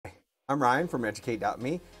I'm Ryan from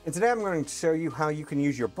Educate.me, and today I'm going to show you how you can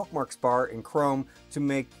use your Bookmarks bar in Chrome to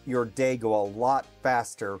make your day go a lot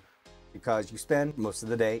faster because you spend most of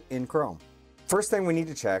the day in Chrome. First thing we need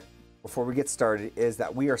to check before we get started is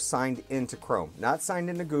that we are signed into Chrome. Not signed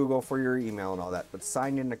into Google for your email and all that, but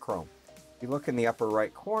signed into Chrome. If you look in the upper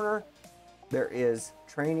right corner, there is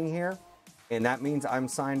training here, and that means I'm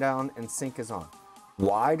signed on and sync is on.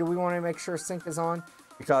 Why do we want to make sure sync is on?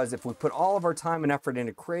 Because if we put all of our time and effort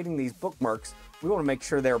into creating these bookmarks, we want to make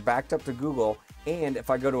sure they're backed up to Google. And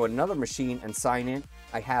if I go to another machine and sign in,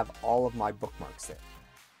 I have all of my bookmarks there.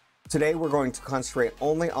 Today, we're going to concentrate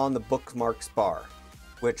only on the Bookmarks bar,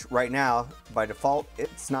 which right now, by default,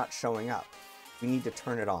 it's not showing up. We need to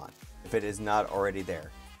turn it on if it is not already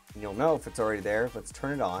there. And you'll know if it's already there. Let's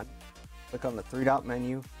turn it on. Click on the three-dot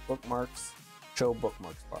menu, Bookmarks, Show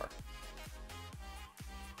Bookmarks Bar.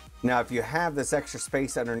 Now, if you have this extra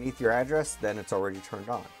space underneath your address, then it's already turned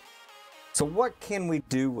on. So what can we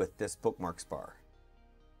do with this Bookmarks bar?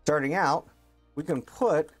 Starting out, we can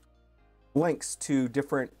put links to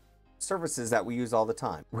different services that we use all the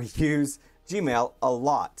time. We use Gmail a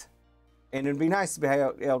lot, and it'd be nice to be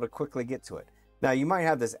able to quickly get to it. Now, you might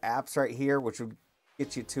have this apps right here, which would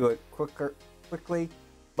get you to it quickly,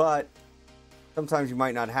 but sometimes you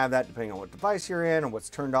might not have that depending on what device you're in and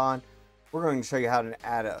what's turned on. We're going to show you how to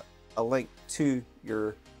add a link to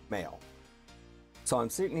your mail. So I'm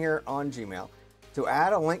sitting here on Gmail. To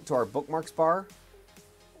add a link to our Bookmarks bar,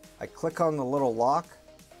 I click on the little lock,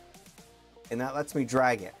 and that lets me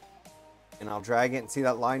drag it. And I'll drag it and see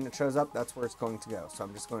that line that shows up, that's where it's going to go. So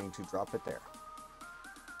I'm just going to drop it there.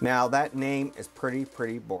 Now that name is pretty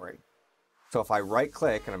boring. So if I right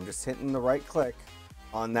click, and I'm just hitting the right click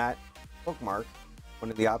on that bookmark, one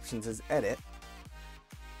of the options is edit.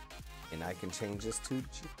 And I can change this to G.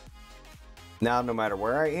 Now, no matter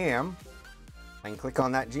where I am, I can click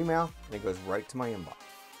on that Gmail and it goes right to my inbox.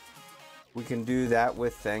 We can do that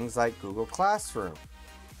with things like Google Classroom.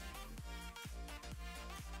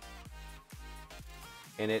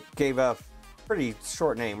 And it gave a pretty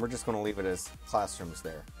short name. We're just going to leave it as Classrooms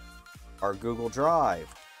there. Our Google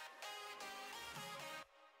Drive.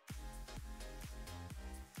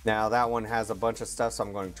 Now that one has a bunch of stuff, so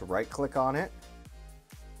I'm going to right click on it.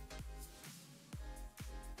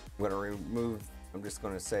 I'm going to remove, I'm just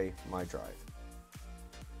going to say my drive.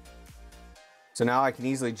 So now I can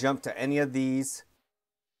easily jump to any of these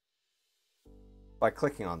by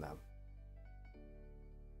clicking on them.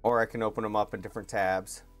 Or I can open them up in different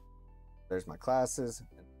tabs. There's my classes.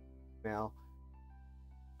 Now,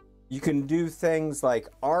 you can do things like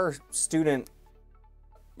our student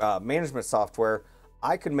management software.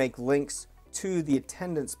 I could make links to the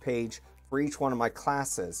attendance page for each one of my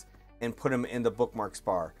classes and put them in the Bookmarks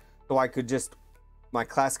bar. So I could just, my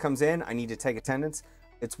class comes in, I need to take attendance.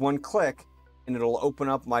 It's one click and it'll open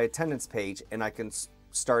up my attendance page and I can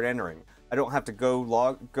start entering. I don't have to go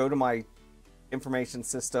to my information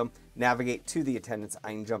system, navigate to the attendance.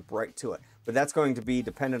 I can jump right to it. But that's going to be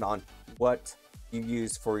dependent on what you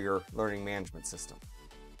use for your learning management system.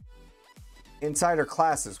 Inside our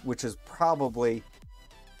classes, which is probably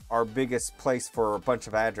our biggest place for a bunch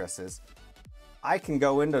of addresses, I can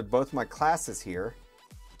go into both my classes here.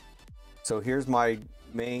 So here's my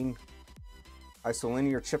main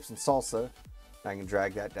isolinear chips and salsa. I can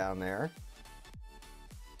drag that down there.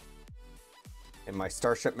 And my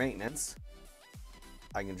Starship maintenance,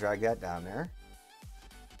 I can drag that down there.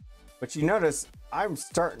 But you notice I'm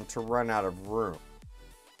starting to run out of room.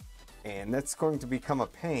 And that's going to become a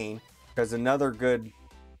pain because another good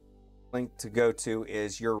link to go to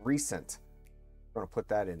is your recent. I'm going to put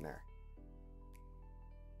that in there.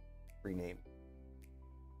 Rename.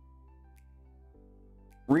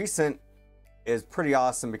 Recent is pretty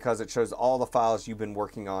awesome because it shows all the files you've been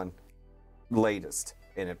working on latest,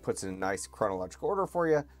 and it puts it in nice chronological order for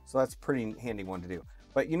you. So that's a pretty handy one to do.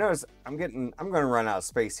 But you notice I'm going to run out of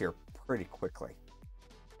space here pretty quickly.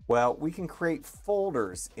 Well, we can create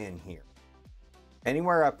folders in here.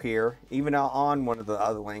 Anywhere up here, even out on one of the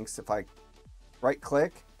other links, if I right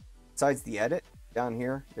click, besides the edit, down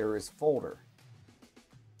here, there is folder.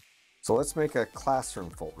 So let's make a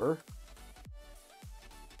classroom folder.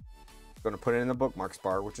 I'm going to put it in the Bookmarks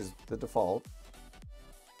bar, which is the default.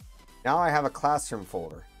 Now I have a classroom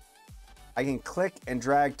folder. I can click and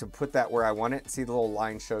drag to put that where I want it. See the little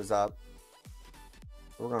line shows up.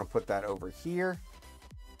 We're going to put that over here.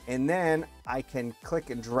 And then I can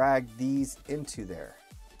click and drag these into there.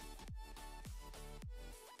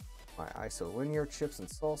 My isolinear chips and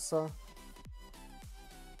salsa.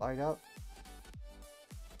 Light up.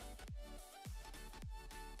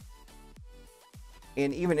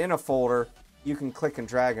 And even in a folder, you can click and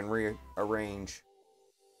drag and rearrange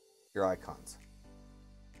your icons.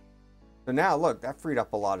 So now look, that freed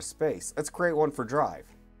up a lot of space. Let's create one for Drive.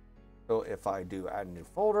 So if I do add a new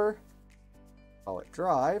folder, call it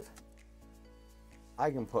Drive,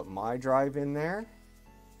 I can put my drive in there.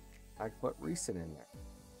 I can put recent in there.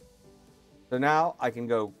 So now I can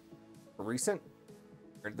go for recent,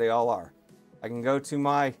 where they all are. I can go to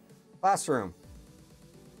my classroom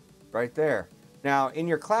right there. Now in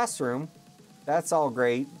your classroom, that's all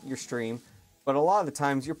great, your stream, but a lot of the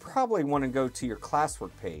times you probably want to go to your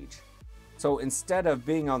classwork page. So instead of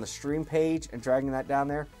being on the stream page and dragging that down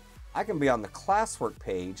there, I can be on the classwork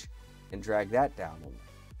page and drag that down in there.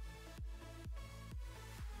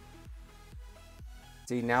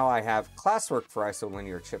 See, now I have classwork for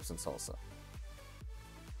isolinear chips and salsa.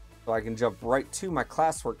 So I can jump right to my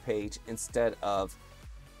classwork page instead of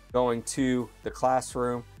going to the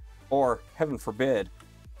classroom, or heaven forbid,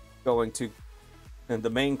 going to the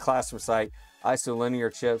main classroom site,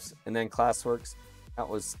 isolinear chips, and then classworks. That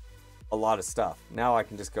was a lot of stuff. Now I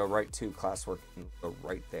can just go right to classwork and go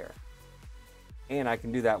right there. And I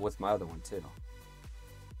can do that with my other one too.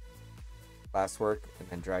 Classwork, and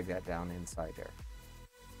then drag that down inside there.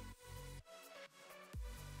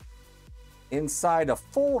 Inside a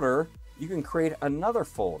folder, you can create another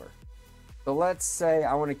folder. So let's say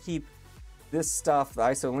I want to keep this stuff, the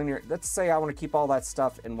isolinear, let's say I want to keep all that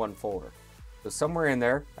stuff in one folder. So somewhere in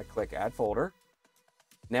there, I click Add Folder.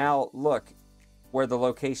 Now look where the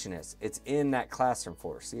location is. It's in that classroom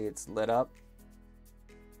folder. See, it's lit up.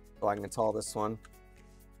 So I can call this one.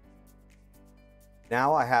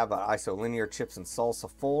 Now I have an isolinear chips and salsa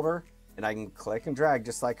folder, and I can click and drag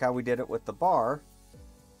just like how we did it with the bar.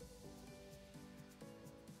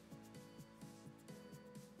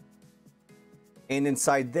 And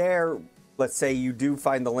inside there, let's say you do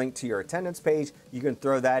find the link to your attendance page, you can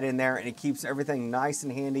throw that in there and it keeps everything nice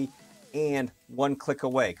and handy and one click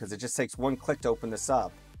away, because it just takes one click to open this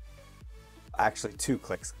up. Actually, 2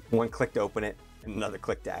 clicks. One click to open it and another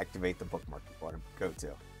click to activate the bookmark you want to go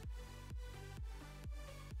to.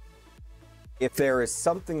 If there is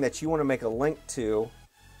something that you want to make a link to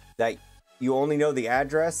that you only know the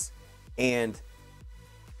address, and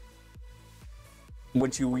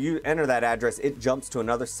once you enter that address, it jumps to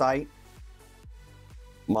another site.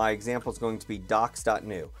 My example is going to be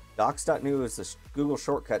docs.new. Docs.new is a Google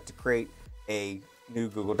shortcut to create a new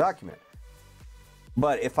Google document.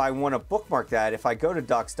 But if I want to bookmark that, if I go to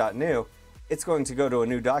docs.new, it's going to go to a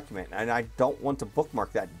new document. And I don't want to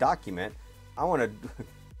bookmark that document. I want to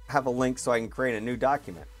have a link so I can create a new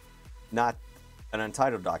document, not an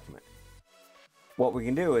untitled document. What we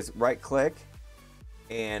can do is right click,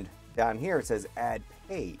 and down here it says Add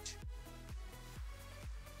Page.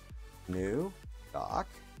 New doc.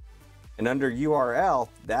 And under URL,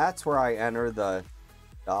 that's where I enter the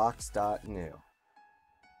docs.new.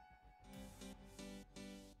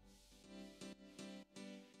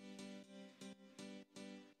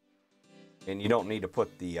 And you don't need to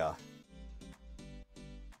put the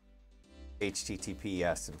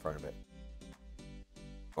HTTPS in front of it.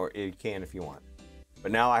 Or you can if you want.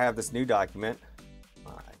 But now I have this new document.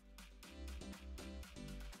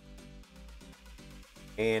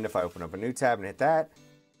 And if I open up a new tab and hit that,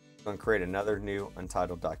 it's going to create another new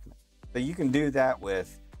untitled document. So you can do that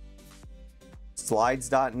with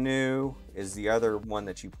slides.new is the other one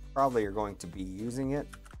that you probably are going to be using it.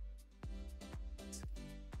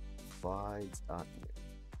 Slides.new.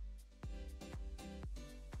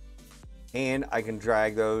 And I can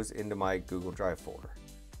drag those into my Google Drive folder.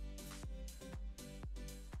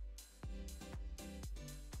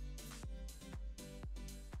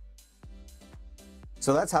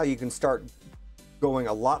 So that's how you can start going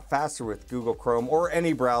a lot faster with Google Chrome or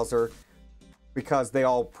any browser, because they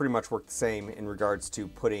all pretty much work the same in regards to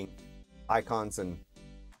putting icons and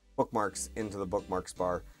bookmarks into the Bookmarks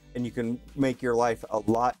bar. And you can make your life a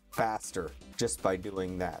lot faster just by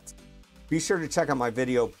doing that. Be sure to check out my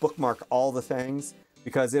video, Bookmark All the Things,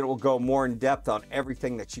 because it will go more in depth on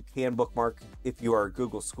everything that you can bookmark if you are a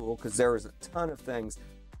Google school, because there is a ton of things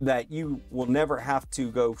that you will never have to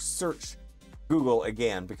go search Google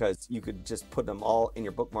again, because you could just put them all in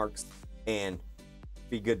your bookmarks and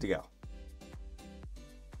be good to go.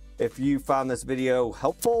 If you found this video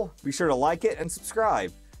helpful, be sure to like it and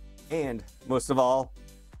subscribe. And most of all,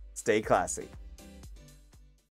 stay classy.